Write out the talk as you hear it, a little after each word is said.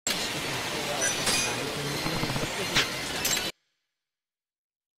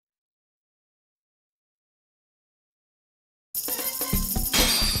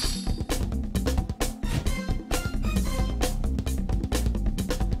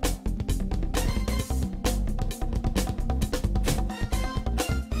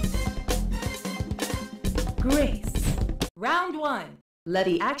Grace. Round 1. Let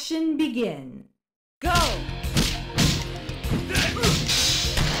the action begin. Go!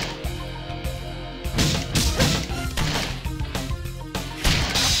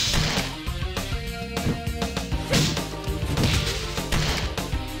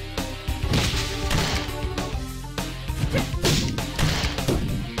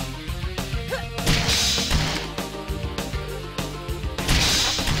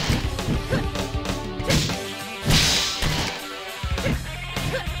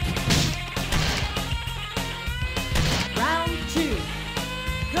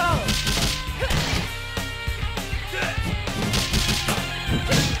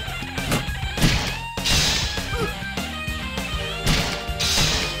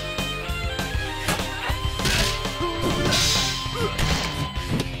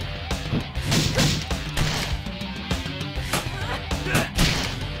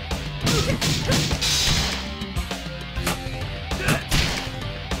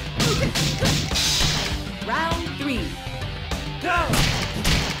 Round 3. Go!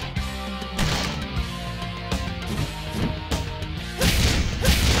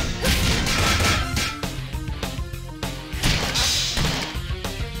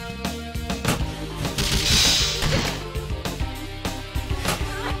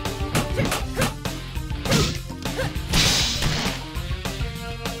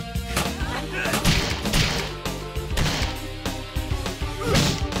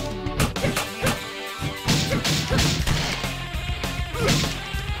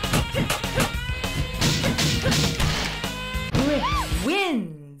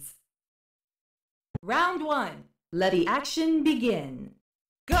 Wins! Round 1. Let the action begin.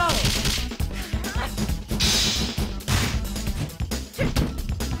 Go!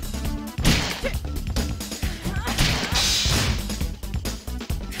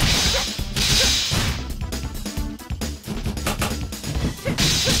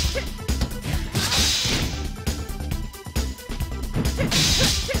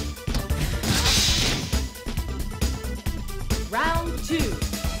 Round 2.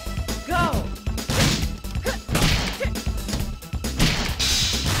 Go!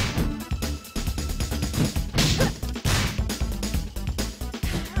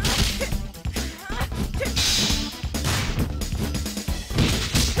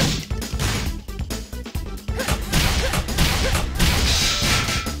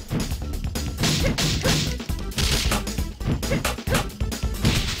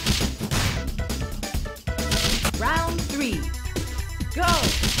 Round 3. Go!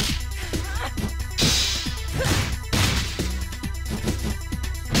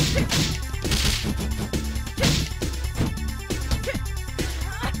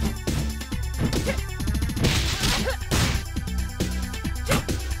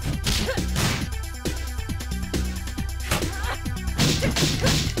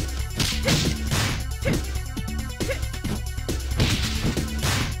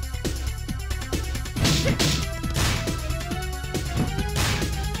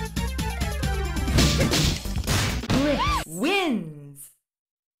 Wins!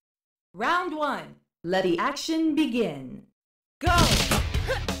 Round 1. Let the action begin. Go!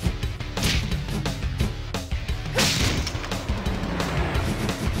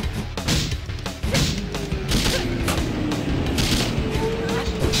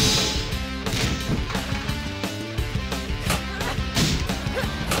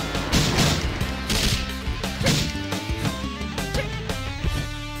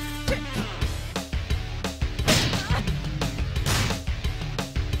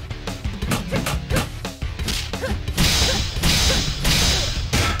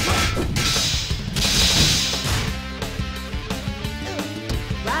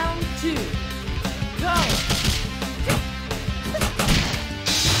 Round 2. Go!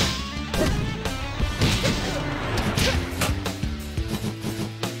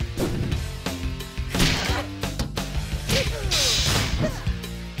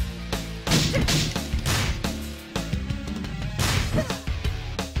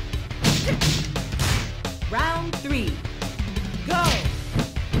 Round 3. Go!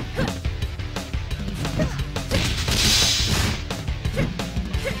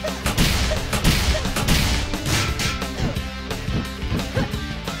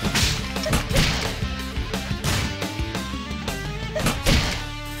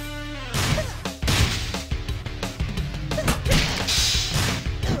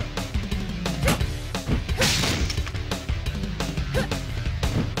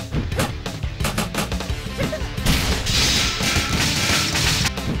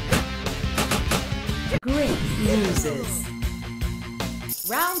 Great loses.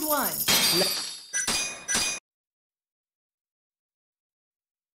 Round 1.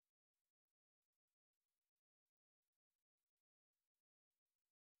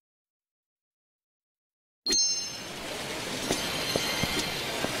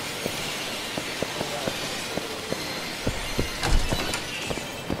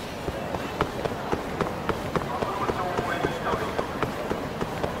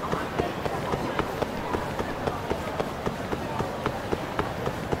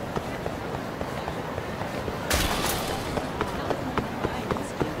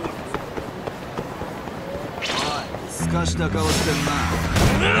 Must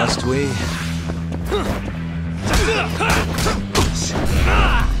we?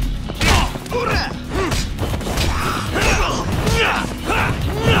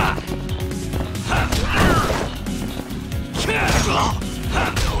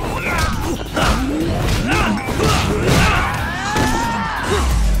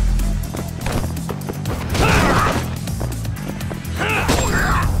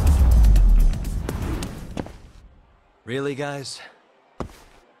 Really, guys?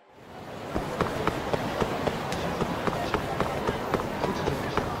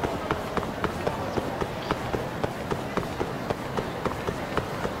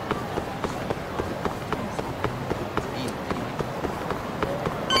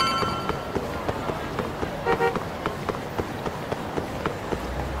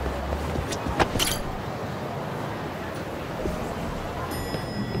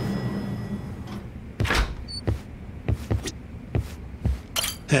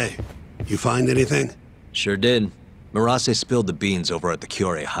 Hey, you find anything? Sure did. Murase spilled the beans over at the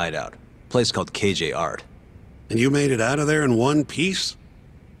Kyorei hideout. Place called KJ Art. And you made it out of there in one piece?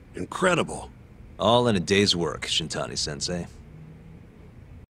 Incredible. All in a day's work, Shintani-sensei.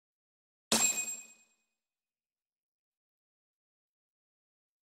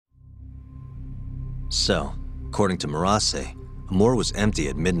 So, according to Murase, Amur was empty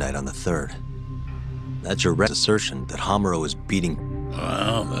at midnight on the 3rd. That's your assertion that Hamura was beating...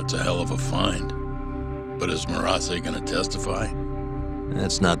 Well, that's a hell of a find. But is Murase gonna testify?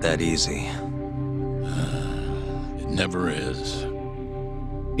 It's not that easy. It never is.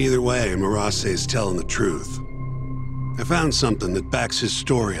 Either way, Murase's telling the truth. I found something that backs his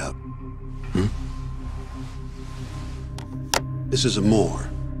story up. This is Amur.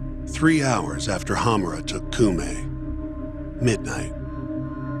 3 hours after Hamura took Kume. Midnight.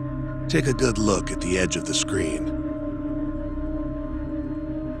 Take a good look at the edge of the screen.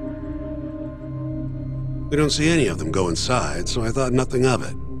 We don't see any of them go inside, so I thought nothing of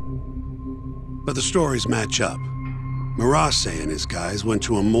it. But the stories match up. Murase and his guys went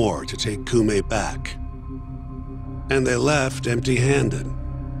to Amur to take Kume back. And they left empty-handed.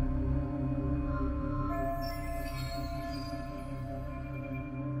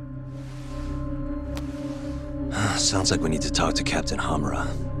 Sounds like we need to talk to Captain Hamura.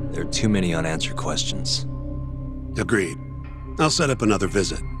 There are too many unanswered questions. Agreed. I'll set up another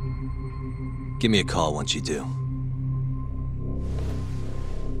visit. Give me a call once you do.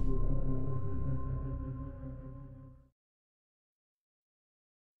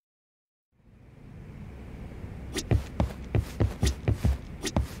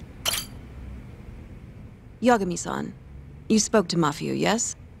 Yagami-san, you spoke to Mafio,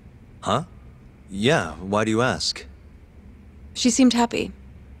 yes? Huh? Yeah, why do you ask? She seemed happy.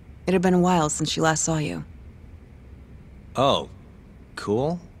 It had been a while since she last saw you. Oh,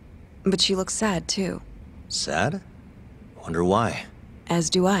 cool. But she looks sad, too. Sad? Wonder why.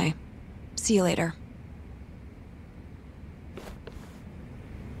 As do I. See you later.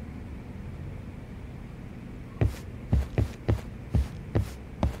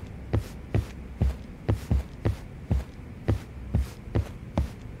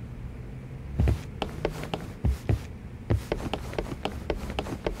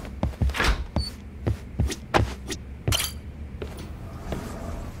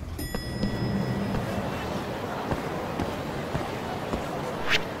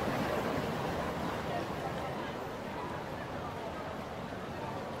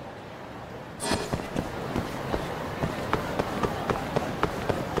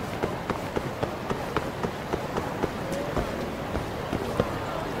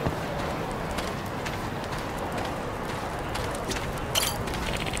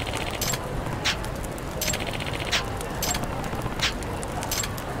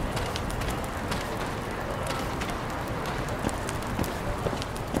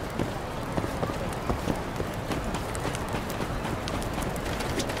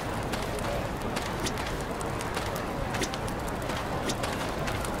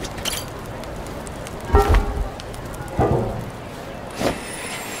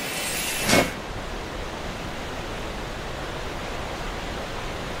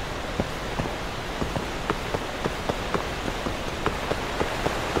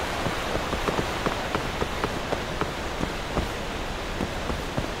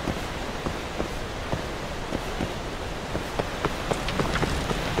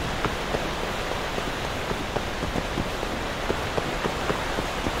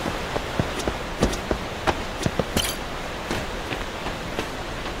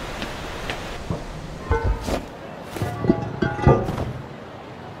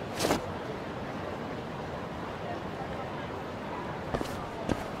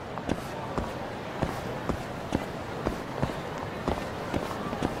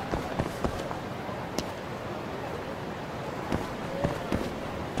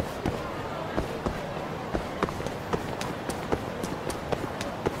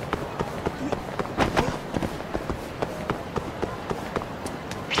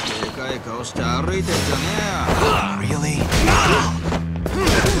 い顔して歩いてんじゃねえよ。 Really?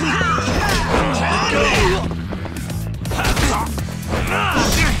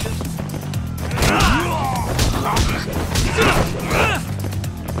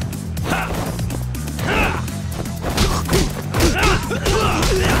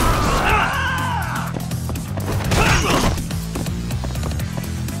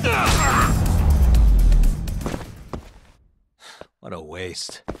 What a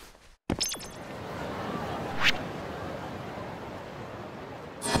waste.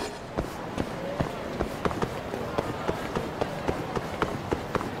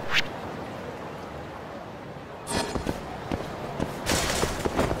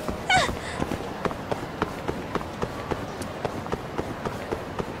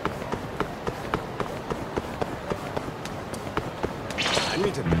 I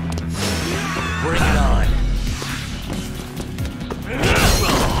need to bring it on.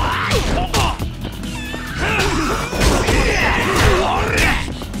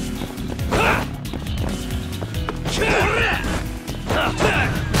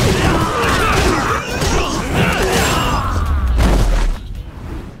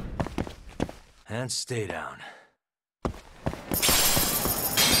 And stay down.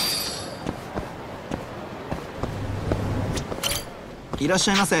 いらっし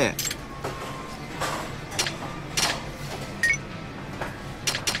ゃいませ。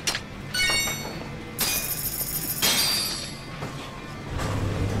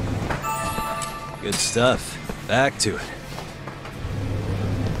Good stuff. Back to it.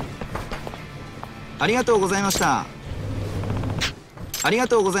 ありがとうございました。ありが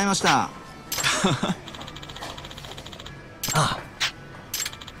とうございました。Ah.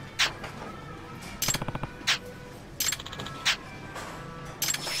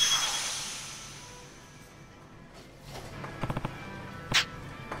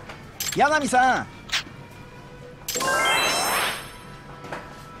 八神さん。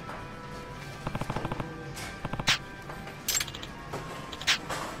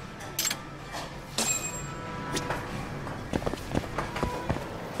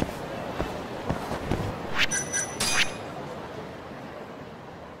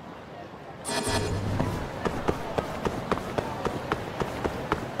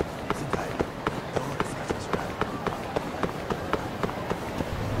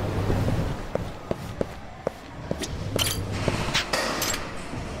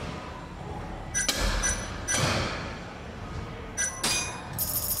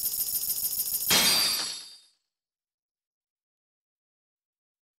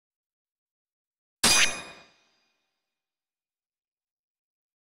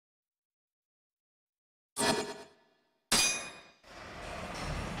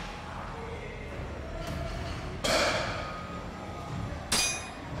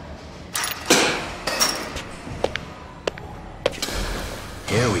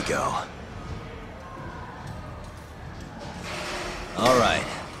Here we go. All right.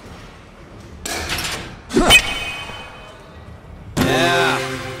 Yeah.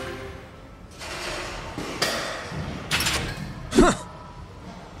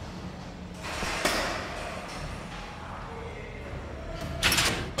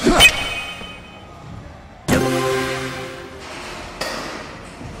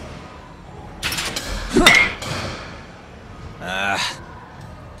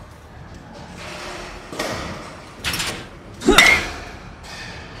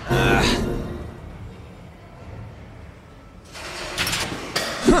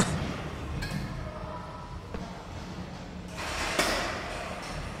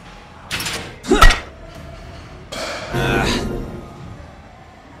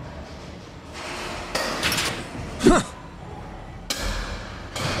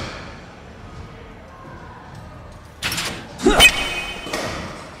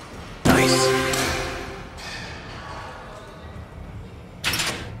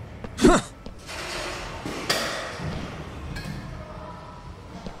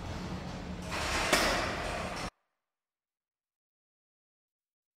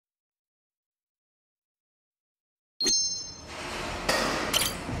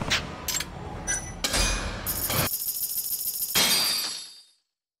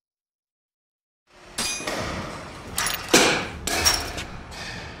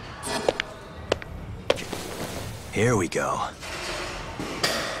 Here we go.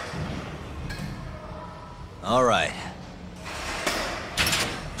 All right.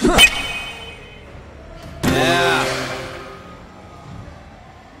 Yeah.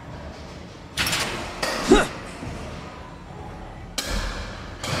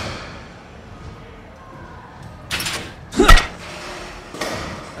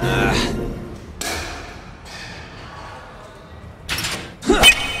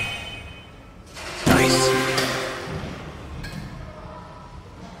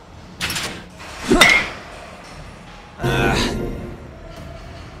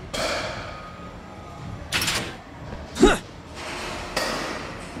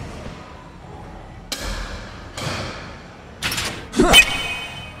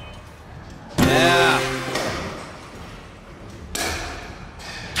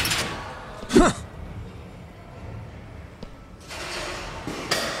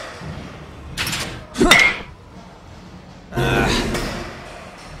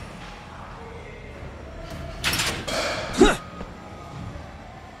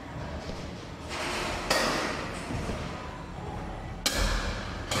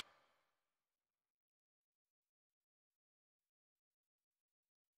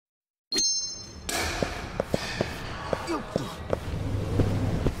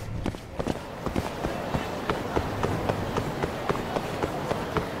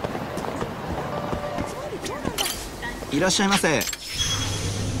 いらっしゃいませ。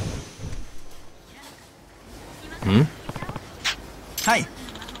はい。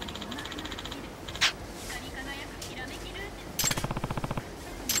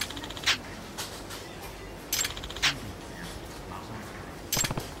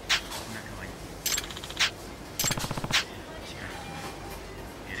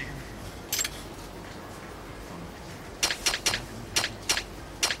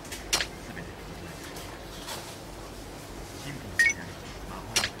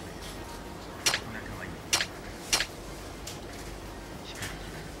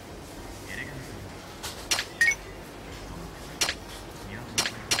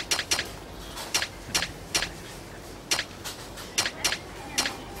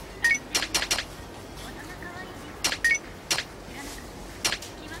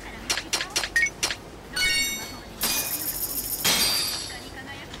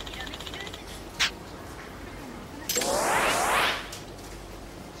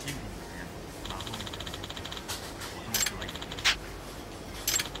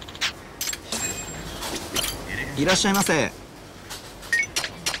いらっしゃいませ。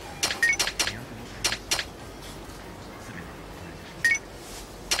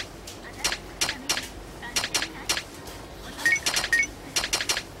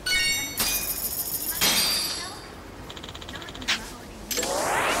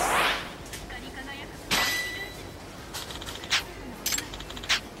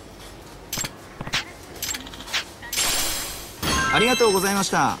ありがとうございま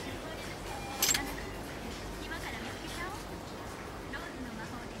した。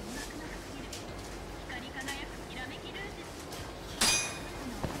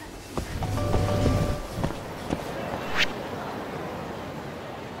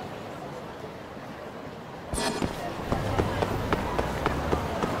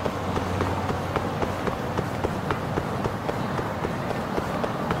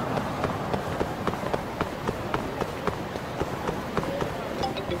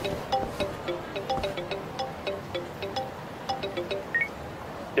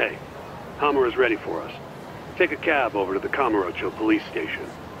Hey, Hammer is ready for us. Take a cab over to the Kamurocho police station.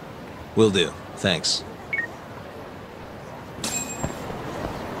 Will do. Thanks.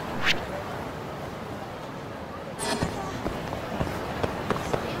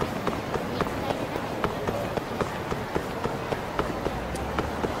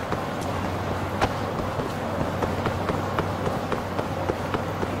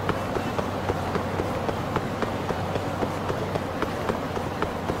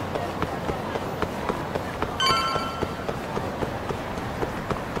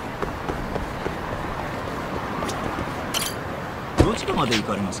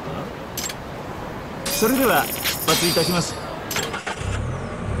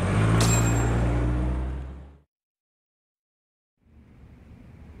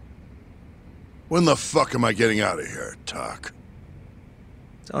 When the fuck am I getting out of here, Tak?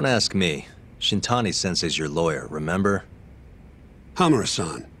 Don't ask me. Shintani-sensei's your lawyer, remember?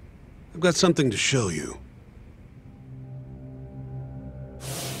 Hamura-san, I've got something to show you.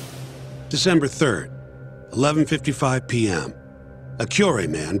 December 3rd, 11:55 p.m. A Kyorei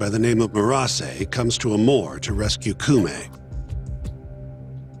man by the name of Murase comes to Amur to rescue Kume.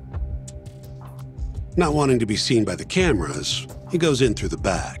 Not wanting to be seen by the cameras, he goes in through the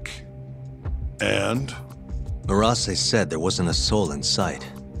back. And? Murase said there wasn't a soul in sight.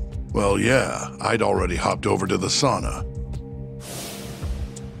 Well, yeah, I'd already hopped over to the sauna.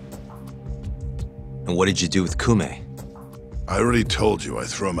 And what did you do with Kume? I already told you I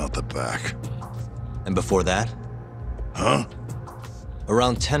threw him out the back. And before that? Huh?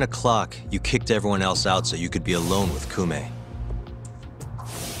 Around 10 o'clock, you kicked everyone else out so you could be alone with Kume.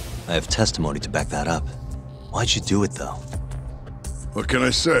 I have testimony to back that up. Why'd you do it, though? What can I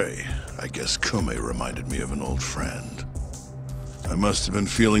say? I guess Kume reminded me of an old friend. I must have been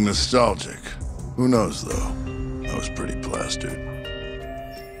feeling nostalgic. Who knows, though? I was pretty plastered.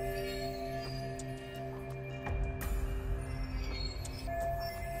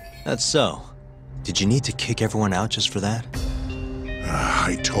 That's so. Did you need to kick everyone out just for that?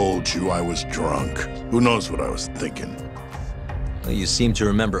 I told you I was drunk. Who knows what I was thinking? Well, you seem to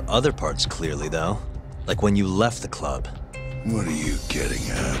remember other parts clearly, though. Like when you left the club. What are you getting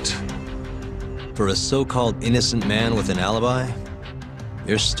at? For a so-called innocent man with an alibi,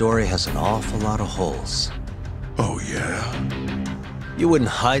 your story has an awful lot of holes. Oh, yeah? You wouldn't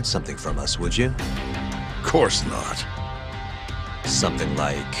hide something from us, would you? Of course not. Something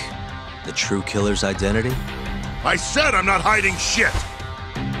like the true killer's identity? I said I'm not hiding shit!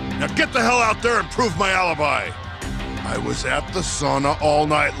 Now get the hell out there and prove my alibi! I was at the sauna all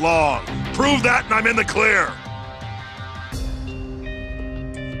night long. Prove that and I'm in the clear!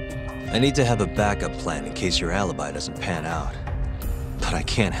 I need to have a backup plan in case your alibi doesn't pan out. But I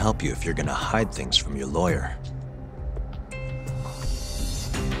can't help you if you're gonna hide things from your lawyer.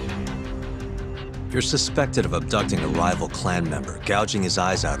 You're suspected of abducting a rival clan member, gouging his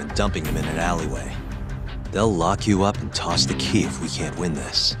eyes out and dumping him in an alleyway. They'll lock you up and toss the key if we can't win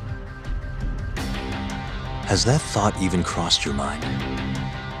this. Has that thought even crossed your mind?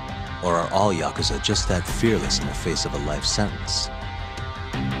 Or are all Yakuza just that fearless in the face of a life sentence?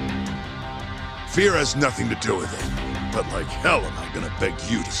 Fear has nothing to do with it. But like hell am I gonna beg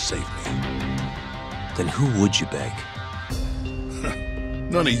you to save me? Then who would you beg?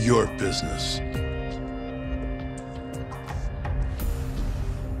 None of your business.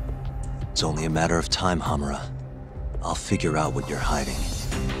 It's only a matter of time, Hamura. I'll figure out what you're hiding.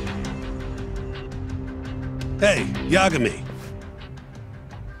 Hey, Yagami.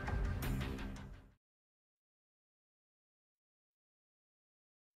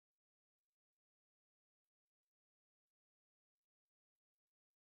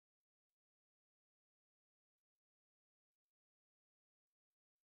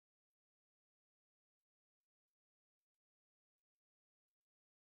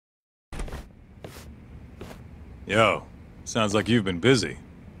 Yo, sounds like you've been busy.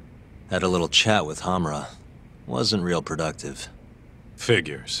 Had a little chat with Hamura. Wasn't real productive.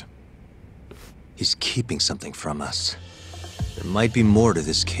 Figures. He's keeping something from us. There might be more to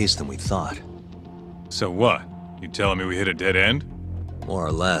this case than we thought. So what? You telling me we hit a dead end? More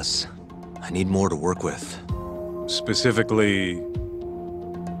or less. I need more to work with. Specifically...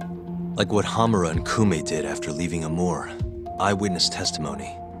 Like what Hamura and Kume did after leaving Amur. Eyewitness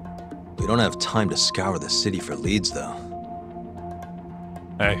testimony. We don't have time to scour the city for leads, though.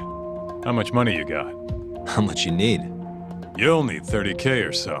 Hey, how much money you got? How much you need? You'll need 30K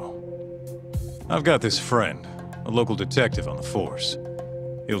or so. I've got this friend, a local detective on the force.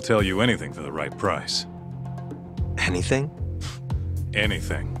 He'll tell you anything for the right price. Anything?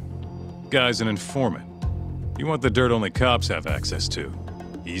 Anything. Guy's an informant. You want the dirt only cops have access to.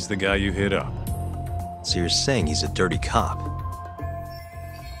 He's the guy you hit up. So you're saying he's a dirty cop?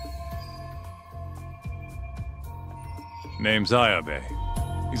 Name's Ayabe.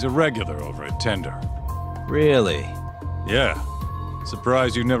 He's a regular over at Tender. Really? Yeah.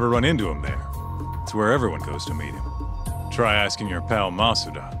 Surprised you'd never run into him there. It's where everyone goes to meet him. Try asking your pal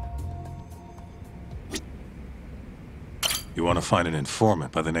Masuda. You want to find an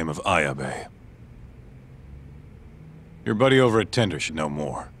informant by the name of Ayabe. Your buddy over at Tender should know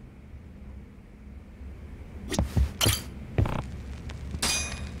more.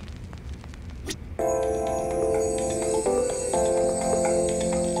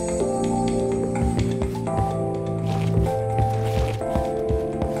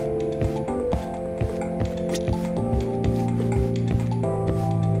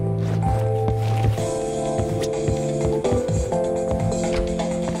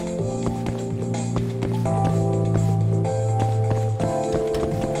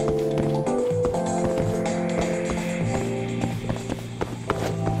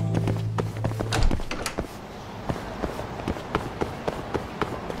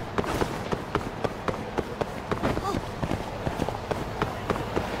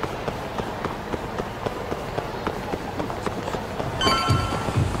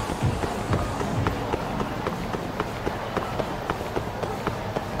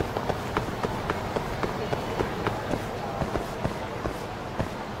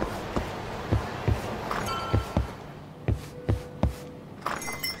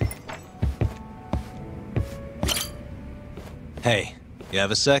 Hey, you have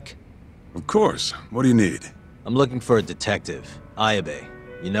a sec? Of course. What do you need? I'm looking for a detective, Ayabe.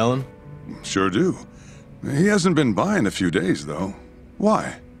 You know him? Sure do. He hasn't been by in a few days, though.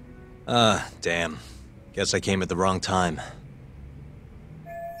 Why? Damn. Guess I came at the wrong time.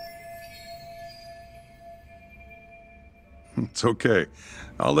 It's okay.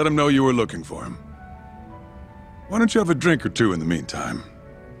 I'll let him know you were looking for him. Why don't you have a drink or two in the meantime?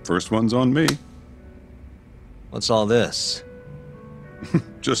 First one's on me. What's all this?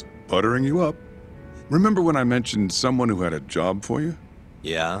 Just buttering you up. Remember when I mentioned someone who had a job for you?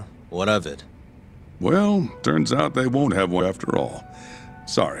 Yeah? What of it? Well, turns out they won't have one after all.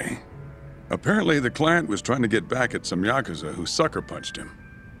 Sorry. Apparently the client was trying to get back at some Yakuza who sucker punched him.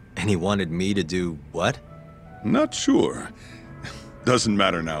 And he wanted me to do what? Not sure. Doesn't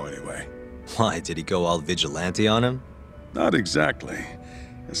matter now anyway. Why, did he go all vigilante on him? Not exactly.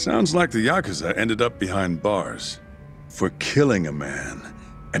 It sounds like the Yakuza ended up behind bars for killing a man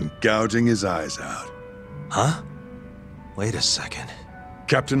and gouging his eyes out. Huh? Wait a second.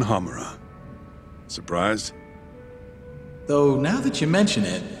 Captain Hamura. Surprised? Though now that you mention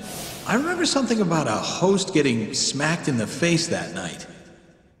it, I remember something about a host getting smacked in the face that night.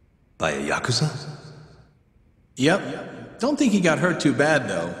 By a Yakuza? Yep. Don't think he got hurt too bad,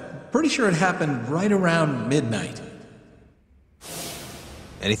 though. Pretty sure it happened right around midnight.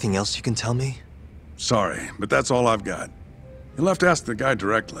 Anything else you can tell me? Sorry, but that's all I've got. You'll have to ask the guy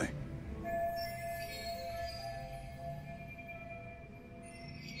directly.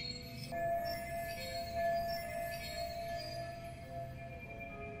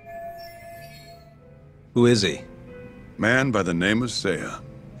 Who is he? Man by the name of Seiya.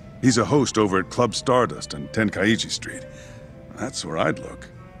 He's a host over at Club Stardust on Tenkaichi Street. That's where I'd look.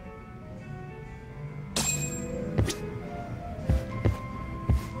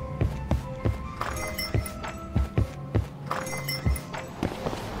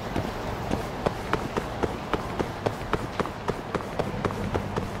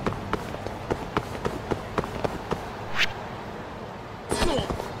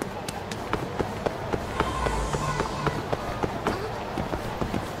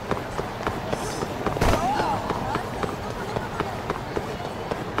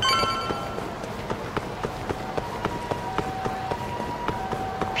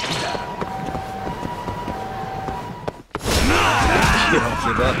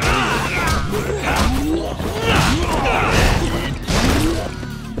 Give up,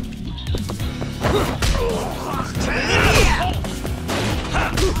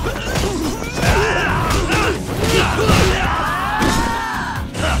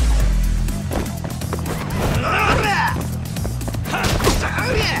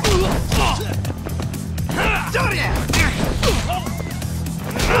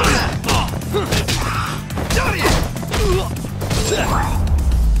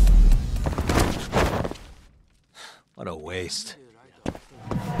 What a waste.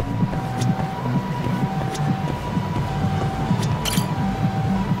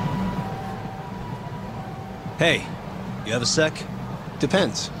 Hey, you have a sec?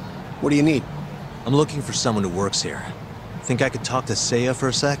 Depends. What do you need? I'm looking for someone who works here. Think I could talk to Seiya for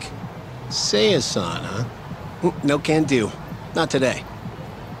a sec? Seiya-san, huh? No can do. Not today.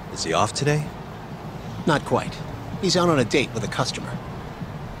 Is he off today? Not quite. He's out on a date with a customer.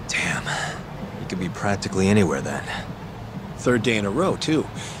 Damn. He could be practically anywhere then. Third day in a row, too.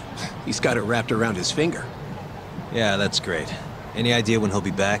 He's got it wrapped around his finger. Yeah, that's great. Any idea when he'll be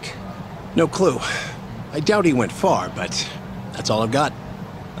back? No clue. I doubt he went far, but that's all I've got.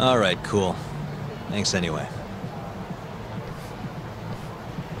 All right, cool. Thanks anyway.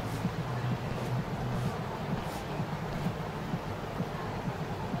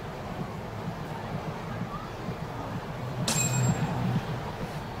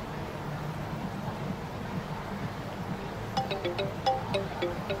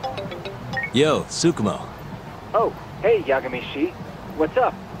 Yo, Tsukumo. Oh, hey, Yagami-shi. What's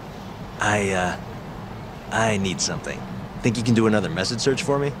up? I need something. Think you can do another message search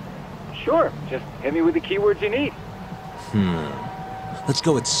for me? Sure, just hit me with the keywords you need. Let's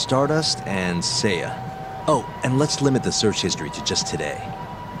go with Stardust and Seiya. Oh, and let's limit the search history to just today.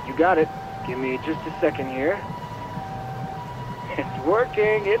 You got it. Give me just a second here. It's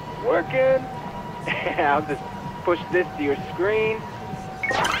working, it's working. I'll just push this to your screen.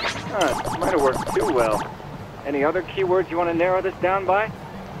 It might have worked too well. Any other keywords you want to narrow this down by?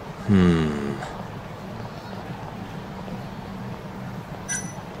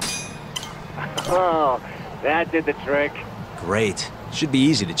 Oh, that did the trick. Great. Should be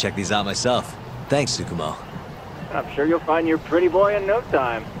easy to check these out myself. Thanks, Tsukumo. I'm sure you'll find your pretty boy in no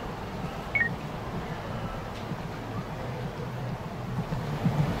time.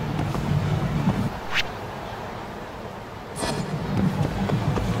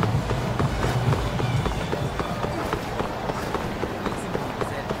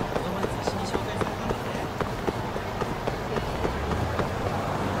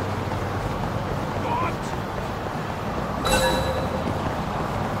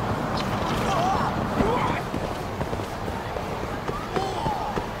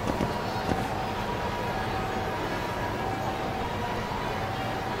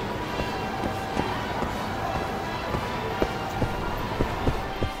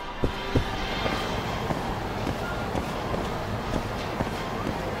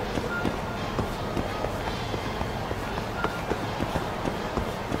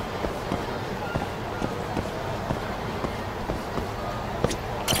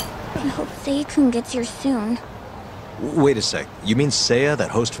 I hope Sei-kun gets here soon. Wait a sec. You mean Seiya, that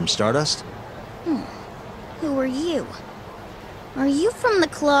host from Stardust? Who are you? Are you from the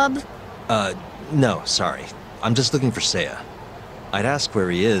club? No, sorry. I'm just looking for Seiya. I'd ask where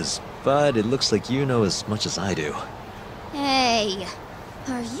he is, but it looks like you know as much as I do. Hey,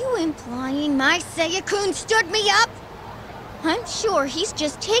 are you implying my Seiya-kun stood me up? I'm sure he's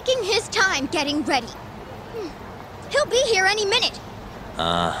just taking his time getting ready. He'll be here any minute.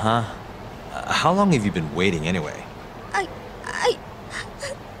 Uh-huh. How long have you been waiting anyway?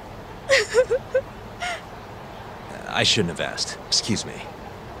 I shouldn't have asked. Excuse me.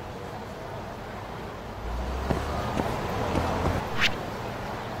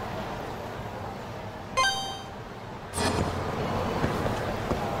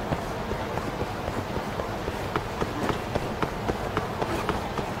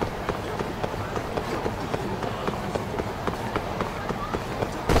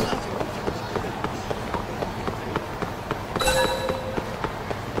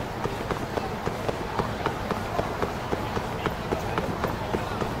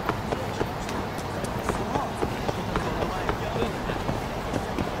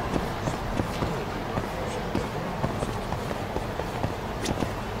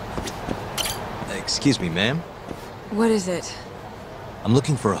 Excuse me, ma'am? What is it? I'm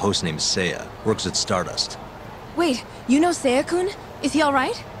looking for a host named Seiya. Works at Stardust. Wait, you know Seiya-kun? Is he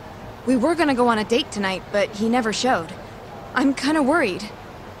alright? We were gonna go on a date tonight, but he never showed. I'm kinda worried.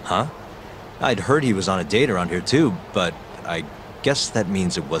 Huh? I'd heard he was on a date around here too, but I guess that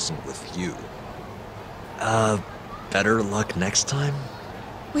means it wasn't with you. Better luck next time?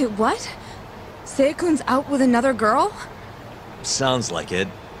 Wait, what? Seiya-kun's out with another girl? Sounds like it,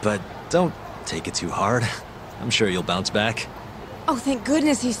 but don't take it too hard. I'm sure you'll bounce back. Oh, thank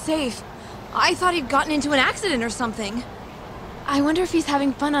goodness he's safe. I thought he'd gotten into an accident or something. I wonder if he's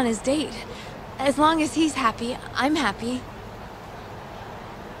having fun on his date. As long as he's happy, I'm happy.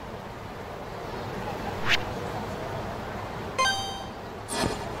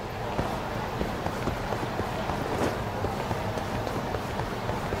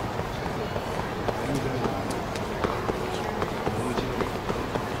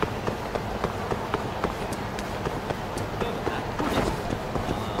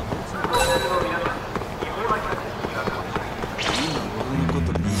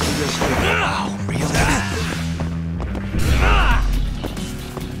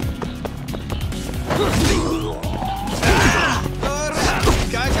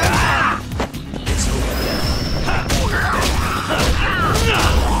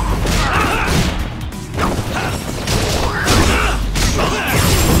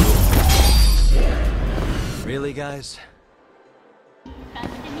 Really, guys?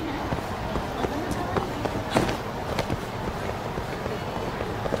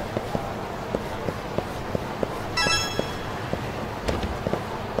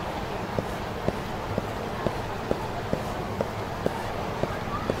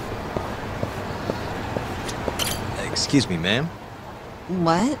 Excuse me, ma'am?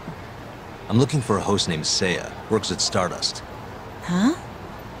 What? I'm looking for a host named Seiya. Works at Stardust. Huh?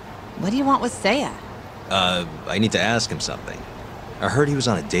 What do you want with Seiya? I need to ask him something. I heard he was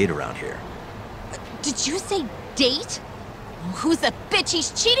on a date around here. Did you say date? Who's the bitch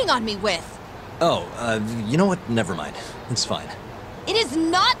he's cheating on me with? Oh, you know what? Never mind. It's fine. It is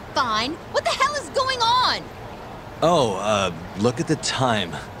not fine. What the hell is going on? Oh, look at the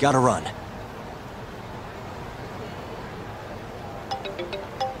time. Gotta run.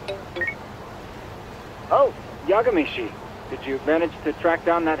 Oh, Yagamishi. Did you manage to track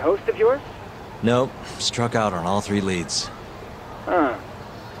down that host of yours? Nope. Struck out on all 3 leads. Huh.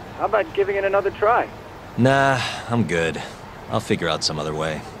 How about giving it another try? Nah, I'm good. I'll figure out some other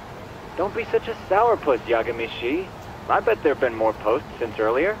way. Don't be such a sourpuss, Yagamishi. I bet there have been more posts since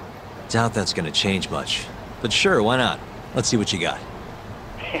earlier. Doubt that's gonna change much. But sure, why not? Let's see what you got.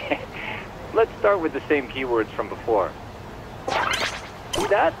 Let's start with the same keywords from before. See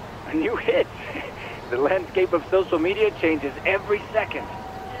that? A new hit. The landscape of social media changes every second.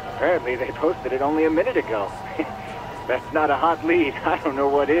 Apparently they posted it only a minute ago. That's not a hot lead. I don't know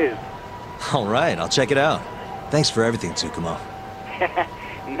what is. All right, I'll check it out. Thanks for everything, Tsukumo.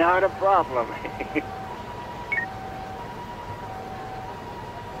 Not a problem.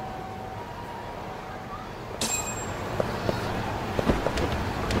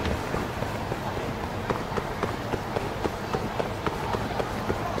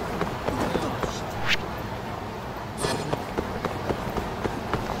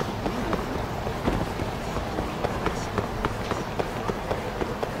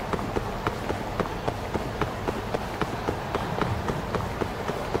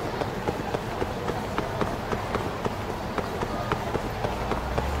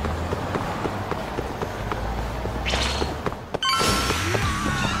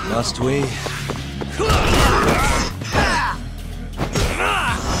 Must we?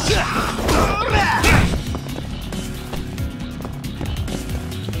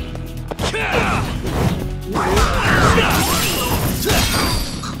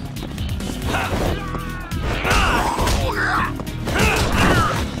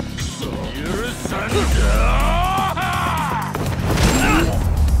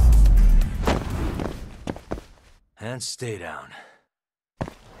 And stay down.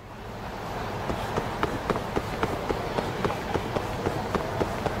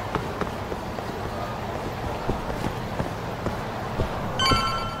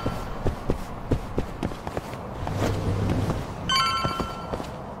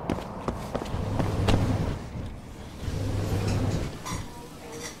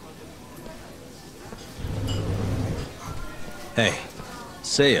 Hey,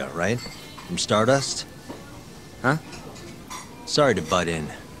 Seiya, right? From Stardust? Huh? Sorry to butt in.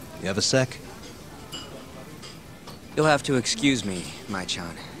 You have a sec? You'll have to excuse me,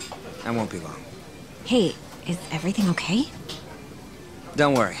 Mai-chan. I won't be long. Hey, is everything okay?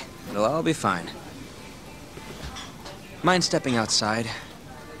 Don't worry. It'll all be fine. Mind stepping outside,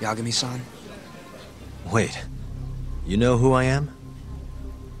 Yagami-san? Wait. You know who I am?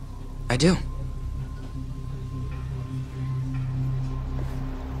 I do.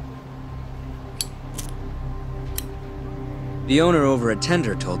 The owner over at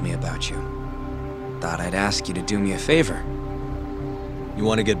Tender told me about you. Thought I'd ask you to do me a favor. You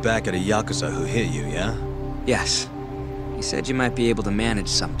want to get back at a Yakuza who hit you, yeah? Yes. He said you might be able to manage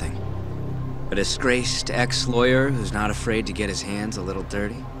something. A disgraced ex-lawyer who's not afraid to get his hands a little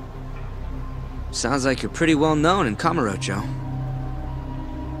dirty. Sounds like you're pretty well known in Kamurocho.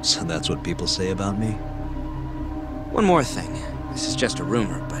 So that's what people say about me? One more thing. This is just a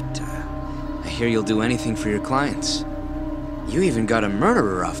rumor, but I hear you'll do anything for your clients. You even got a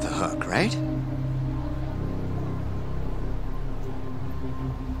murderer off the hook, right?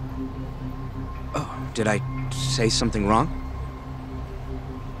 Oh, did I say something wrong?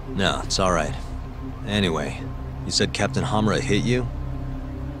 No, it's all right. Anyway, you said Captain Hamura hit you?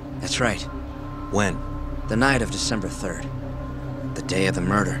 That's right. When? The night of December 3rd. The day of the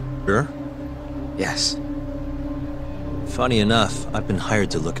murder. Sure? Yes. Funny enough, I've been hired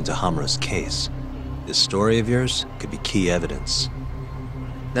to look into Hamura's case. This story of yours could be key evidence.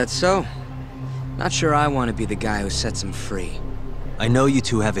 That's so. Not sure I want to be the guy who sets him free. I know you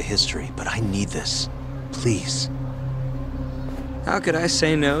two have a history, but I need this. Please. How could I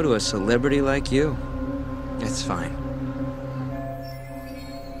say no to a celebrity like you? It's fine.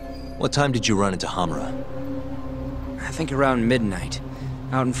 What time did you run into Hamura? I think around midnight.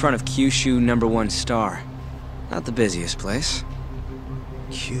 Out in front of Kyushu #1 Star. Not the busiest place.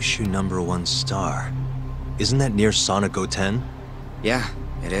 Kyushu #1 Star. Isn't that near Sonic 10? Yeah,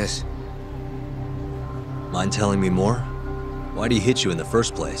 it is. Mind telling me more? Why'd he hit you in the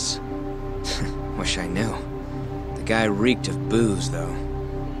first place? Wish I knew. The guy reeked of booze, though.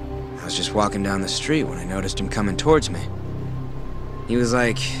 I was just walking down the street when I noticed him coming towards me. He was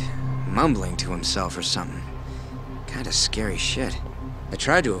like, mumbling to himself or something. Kinda scary shit. I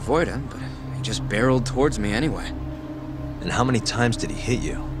tried to avoid him, but he just barreled towards me anyway. And how many times did he hit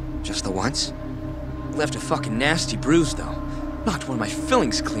you? Just the once. Left a fucking nasty bruise, though. Knocked one of my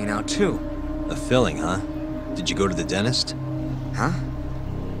fillings clean out, too. A filling, huh? Did you go to the dentist? Huh?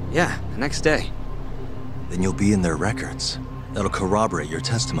 Yeah, the next day. Then you'll be in their records. That'll corroborate your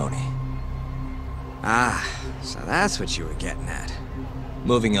testimony. Ah, so that's what you were getting at.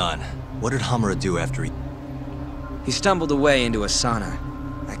 Moving on. What did Hamura do after he... He stumbled away into a sauna.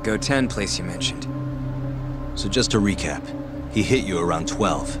 That Goten place you mentioned. So just to recap, he hit you around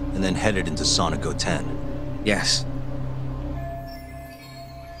 12, and then headed into Sauna Goten. Yes.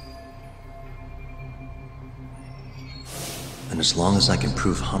 And as long as I can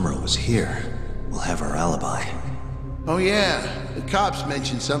prove Hamura was here, we'll have our alibi. Oh yeah, the cops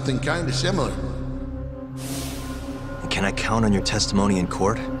mentioned something kinda similar. And can I count on your testimony in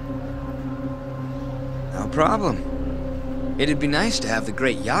court? No problem. It'd be nice to have the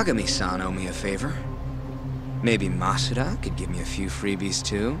great Yagami-san owe me a favor. Maybe Masuda could give me a few freebies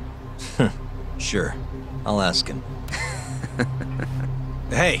too? Sure. I'll ask him.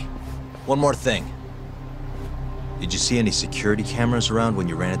 Hey! One more thing. Did you see any security cameras around when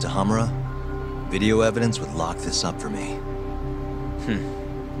you ran into Hamura? Video evidence would lock this up for me.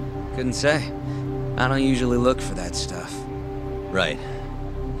 Couldn't say. I don't usually look for that stuff. Right.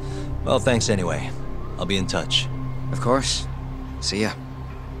 Well, thanks anyway. I'll be in touch. Of course. See ya.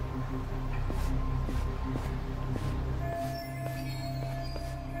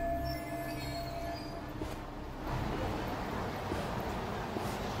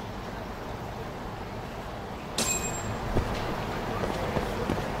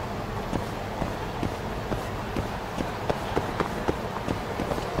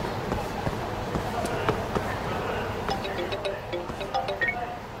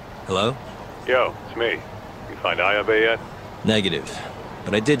 Hello? Yo, it's me. You find Ayabe yet? Negative.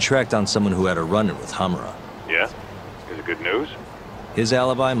 But I did track down someone who had a run-in with Hamura. Yeah? Is it good news? His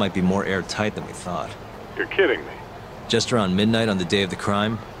alibi might be more airtight than we thought. You're kidding me. Just around midnight on the day of the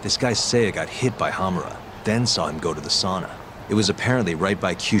crime, this guy Seiya got hit by Hamura, then saw him go to the sauna. It was apparently right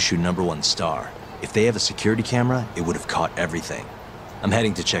by Kyushu #1 Star. If they have a security camera, it would have caught everything. I'm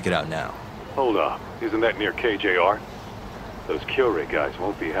heading to check it out now. Hold up. Isn't that near KJR? Those Kyorei guys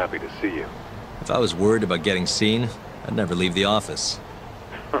won't be happy to see you. If I was worried about getting seen, I'd never leave the office.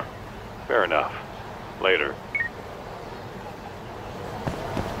 Fair enough. Later.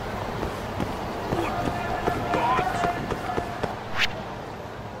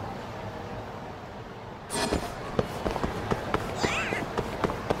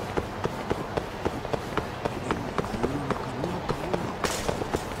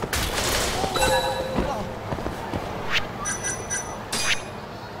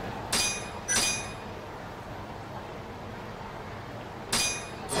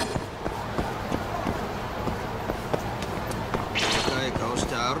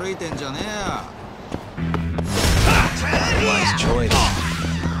 Wise choice.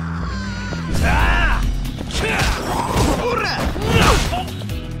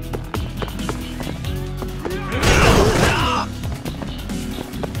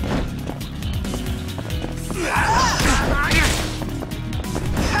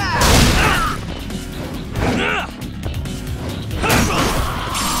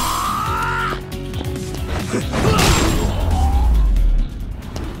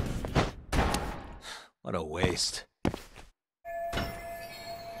 What a waste.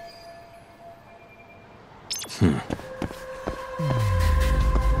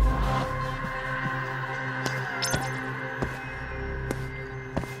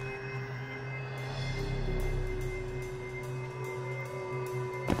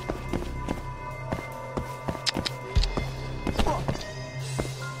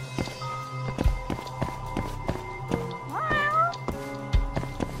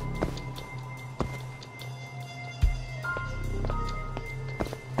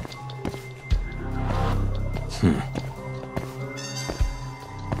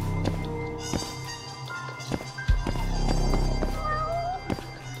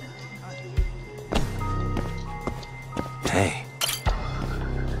 Hey.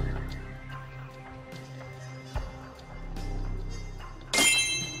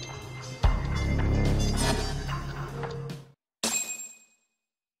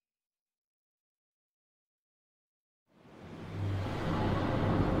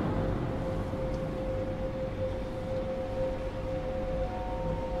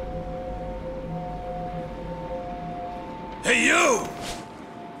 Hey, you!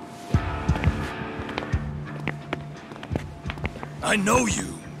 I know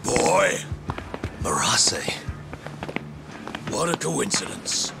you, boy. Murase. What a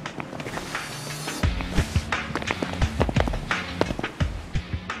coincidence.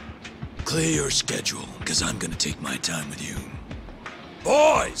 Clear your schedule, because I'm gonna take my time with you.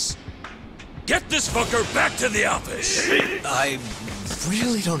 Boys! Get this fucker back to the office! I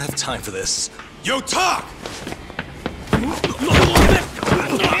really don't have time for this. Yo, talk!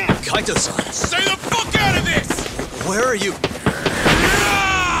 Kaito-san! Stay the fuck out of this! Where are you?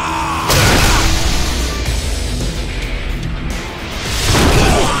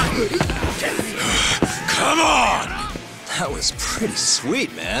 Come on! That was pretty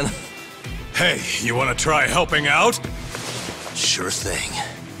sweet, man. Hey, you wanna try helping out? Sure thing.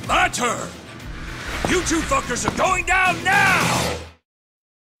 My turn! You two fuckers are going down now!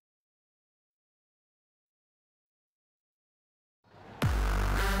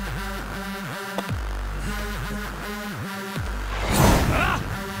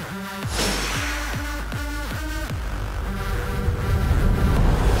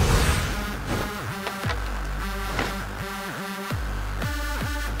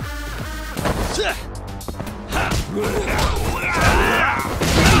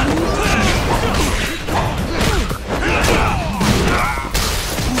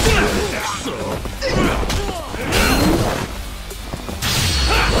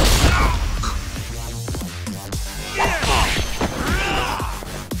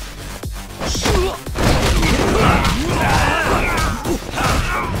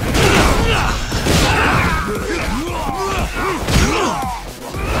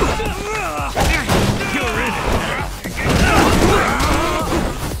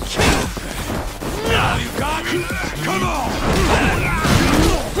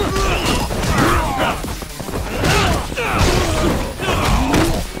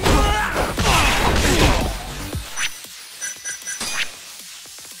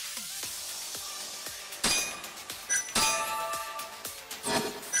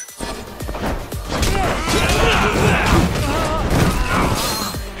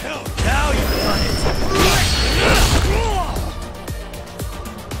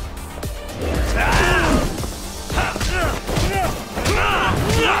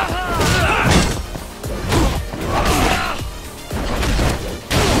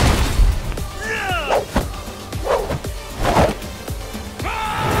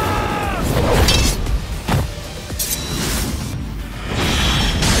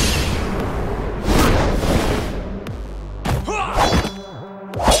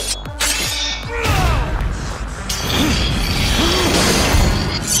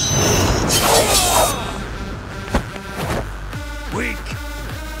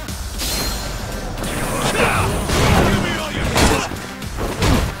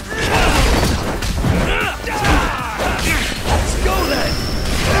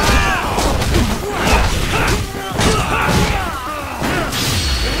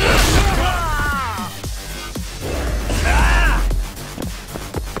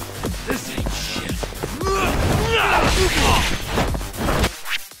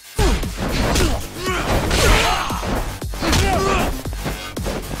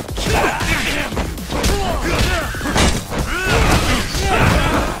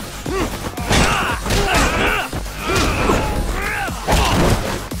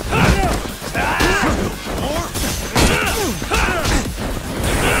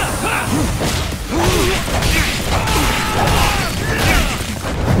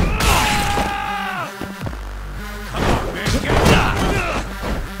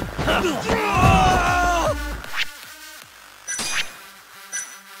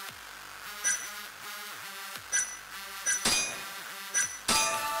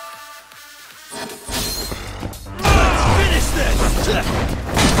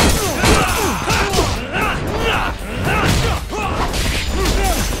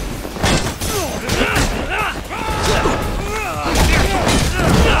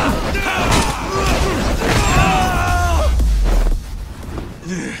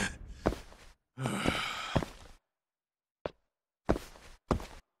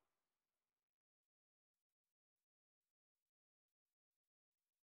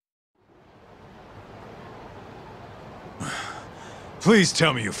 Please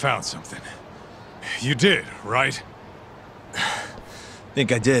tell me you found something. You did, right?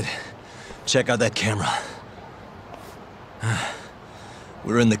 Think I did. Check out that camera.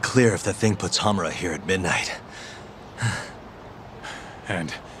 We're in the clear if the thing puts Hamura here at midnight.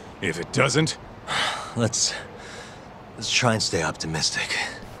 And if it doesn't? Let's try and stay optimistic.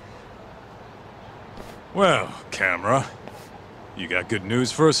 Well, camera, you got good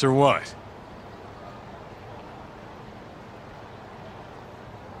news for us or what?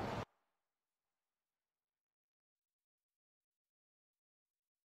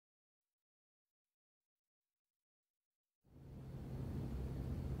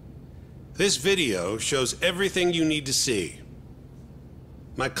 This video shows everything you need to see.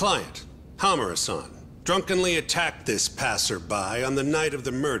 My client, Hamura-san, drunkenly attacked this passerby on the night of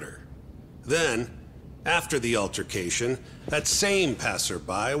the murder. Then, after the altercation, that same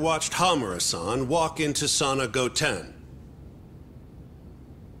passerby watched Hamura-san walk into Sauna Goten.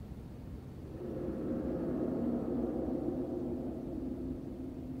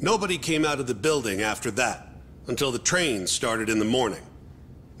 Nobody came out of the building after that, until the train started in the morning,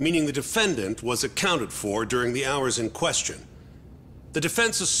 meaning the defendant was accounted for during the hours in question. The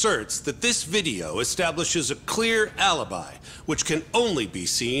defense asserts that this video establishes a clear alibi, which can only be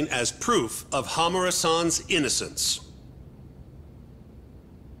seen as proof of Hamura-san's innocence.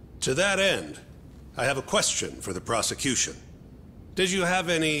 To that end, I have a question for the prosecution. Did you have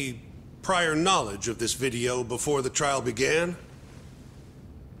any prior knowledge of this video before the trial began?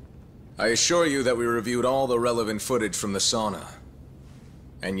 I assure you that we reviewed all the relevant footage from the sauna.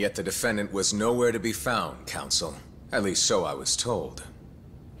 And yet the defendant was nowhere to be found, counsel. At least so I was told.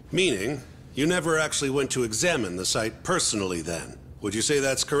 Meaning, you never actually went to examine the site personally then. Would you say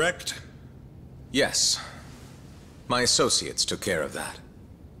that's correct? Yes. My associates took care of that.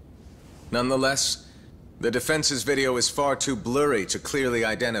 Nonetheless, the defense's video is far too blurry to clearly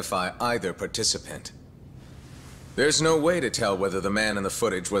identify either participant. There's no way to tell whether the man in the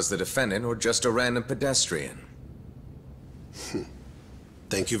footage was the defendant or just a random pedestrian.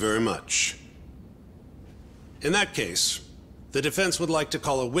 Thank you very much. In that case, the defense would like to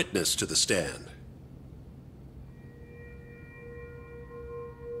call a witness to the stand.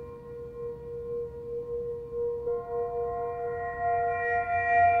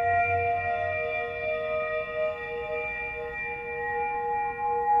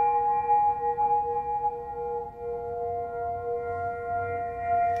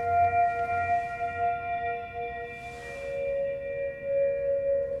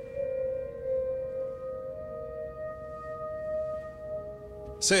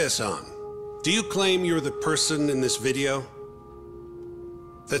 Seiya-san, do you claim you're the person in this video?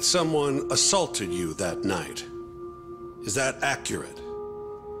 That someone assaulted you that night? Is that accurate?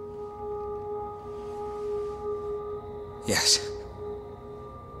 Yes.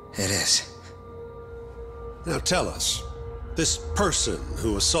 It is. Now tell us, this person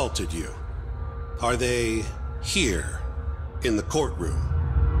who assaulted you, are they here in the courtroom?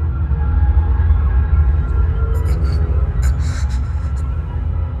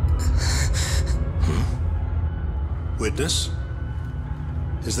 Witness?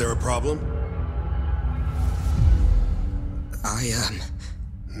 Is there a problem?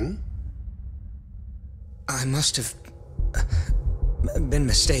 I must have been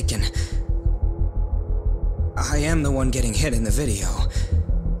mistaken. I am the one getting hit in the video.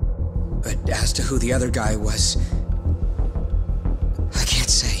 But as to who the other guy was, I can't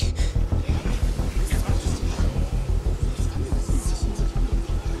say.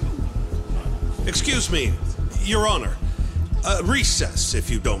 Excuse me, Your Honor. Recess, if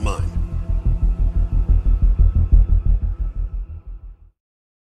you don't mind.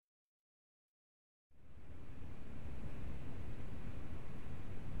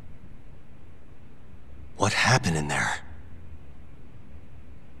 What happened in there?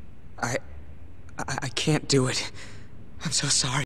 I can't do it. I'm so sorry.